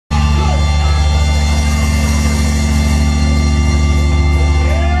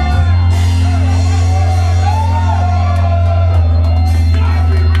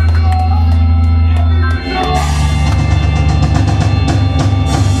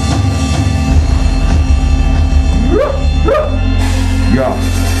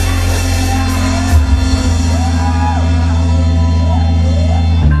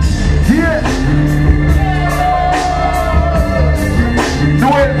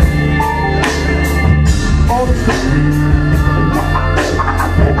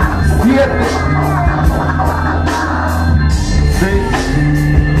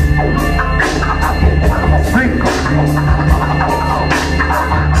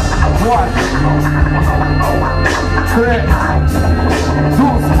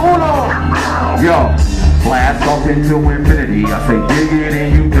into infinity. I say dig it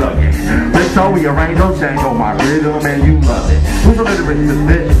and you dug it. This show you ain't no change on my rhythm and you love it. Who's illiterate to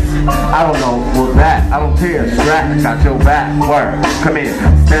this? I don't know, well that, I don't care. Strap, got your back, word. Come here,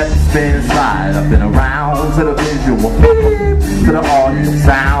 step, spin, slide, up and around to the visual, beep, to the audio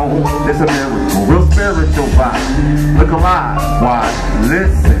sound. It's a miracle, real spiritual vibe. Look alive, watch,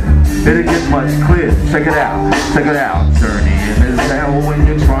 listen. It'll get much clearer. Check it out, check it out. Journey in this hell when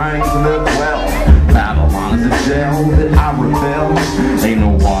you're trying to live well. Babylon is a jail that I rebel. Ain't no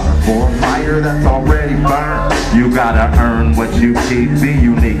water for a fire that's already burned. You gotta earn what you keep, be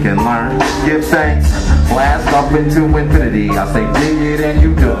unique and learn. Give thanks, blast up into infinity. I say dig it and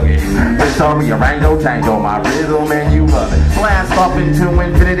you dug it. But sorry, you ain't no change on my rhythm and you love it. Blast up into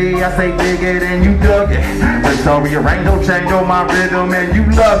infinity. I say dig it and you dug it. But sorry, you ain't no change on my rhythm and you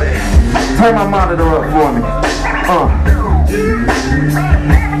love it. Turn my monitor up for me.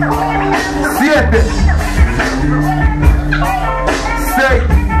 Siete. 6.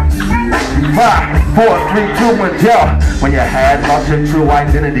 5, 4, 3, 2, 1, yo. When you had lost your true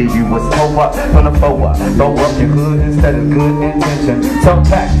identity, you was toe up from the foe up. Throw up your good instead of good intention. Some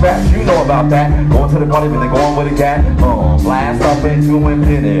tax facts, you know about that. Going to the party when they going with a cat. Blast up into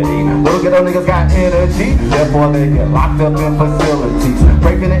infinity. Little ghetto niggas got energy, therefore they get locked up in facilities.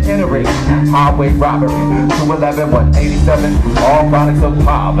 Breaking and entering, highway robbery. 211, 187, all products of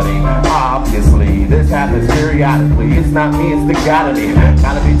poverty. Obviously, this happens periodically. It's not me, it's the God of me.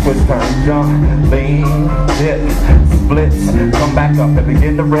 Gotta be twist, turn, jump, lean, dip, splits, come back up and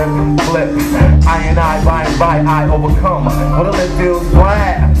begin to rip, flip. I and I, by and by, I overcome. What'll it feels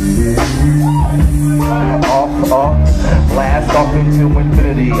blast? Off, blast off into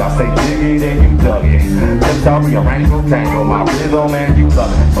infinity. I say dig it and you dug it. Just tell me a wrangle, tangle, my rhythm and you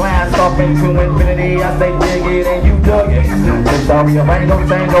love it. Blast off into infinity. I say dig it and you dug it. Just tell me a wrangle,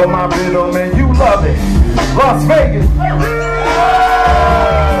 tangle, my rhythm and you love it. Las Vegas.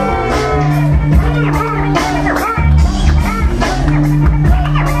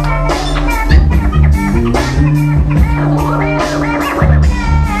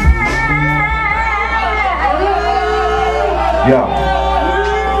 Yo.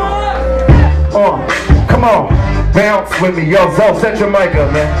 Come on. Bounce with me. Yo, Zo, set your mic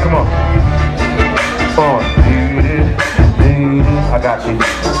up, man. Come on. I got you. 1.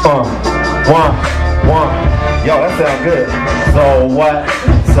 Yo, that sounds good. So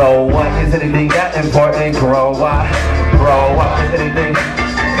what? Is anything that important? Grow up. Is anything?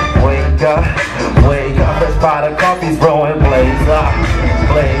 Wake up. Fresh pot of coffee's brewing. Blaze up.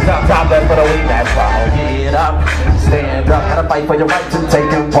 Top left for the week. That's all. Get up. Stand up, gotta fight for your rights and take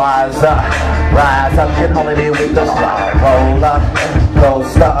it wise up. Rise up, get on it with the slide. Roll up,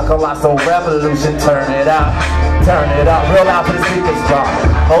 coast up, a colossal revolution. Turn it up, real loud for the speakers strong.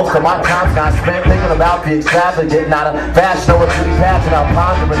 Most of my time's got spent thinking about the extravagant, not a fashion or a beauty pageant. I'm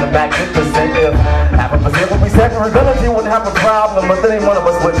pondering the magnificent. If half a percent would be second ability, wouldn't have a problem, but then ain't one of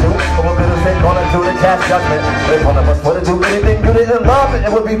us would do. But what good is it gonna do to cast judgment? If one of us would do anything you didn't love,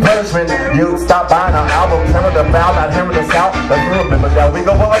 it would be punishment. You'd stop buying our album, turn the foul, not hearing the south. Let's remember that we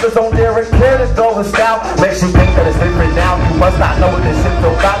go for others on Derek Care, let's go with style. Makes you think that it's different now. You must not know what this shit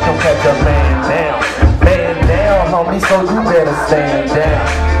so got. Don't catch a man down, homie, so you better stand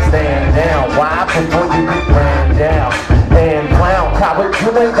down. Why? Before you get ran down. And clown, coward,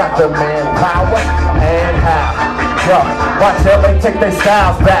 you ain't got the manpower. And how? Yo, watch LA take their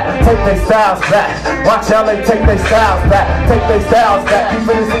styles back. Watch LA take their styles back. You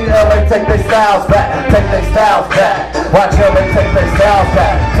finna see LA take their styles back. Watch LA take their styles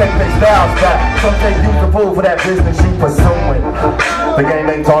back. Some say you the fool for that business you pursuing. The game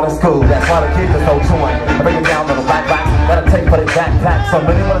ain't taught in school, that's why the kids are so truant. I bring it down to the black box, gotta take for the backpack. Some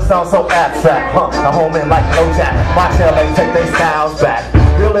really wanna sound so abstract, a home in like no jack. Watch LA take their styles back.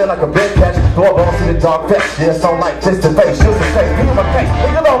 Feel it like a big catch, throw a bones in the dark pit. Yeah, so like fist to face, shoot some face, give him a face.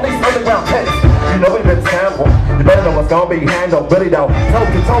 Look at all these underground tapes. You know we've been sampled. You better know what's gonna be handled. Really though, toe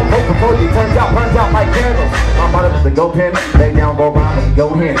to toe, both before you turns out like candles. I'm out of the go pin, lay down, go round, and go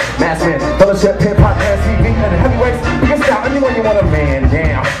in. Mass man, fellowship, hip hop, TV, and the heavyweights. You can stop anyone you want to man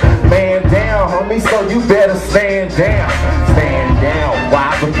down, homie. So you better stand down.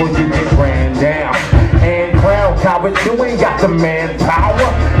 Why? Before you get ran down. And crown coward, you ain't got the manpower.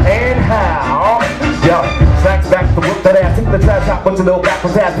 And how? Yo, snacks back to whip that ass, take the trash out, put your little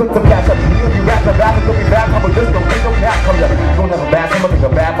backwards ass, put some cash up. You rap the back, it could be bad, I'm just gonna take no cap from you. You don't have a bad, someone take a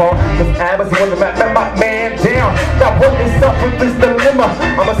bad fall. Just average, you want to map my man down. Now what is up with this dilemma?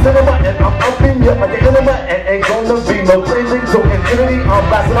 I'm a cinema and I'm up in you like an enema, and ain't gonna be no crazy to opportunity, I'm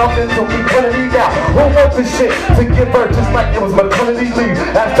blasting off into equality now. Who wants this shit to give birth just like it was maternity leave?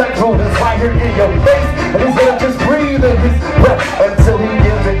 Abstract rule is right here in your face, and he's gonna just breathe in his breath until he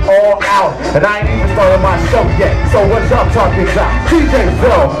gives it all out. And I ain't even started my show yet, so what y'all talking about? DJ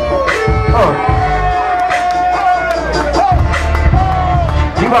Phil.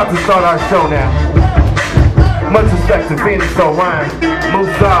 We about to start our show now. Much respect to Phoenix Orion,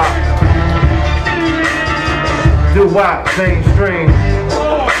 Musa, Doo-Wop, Zane Stream,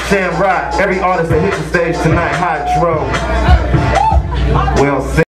 Shamrock, every artist that hit the stage tonight, Hydro. Well said.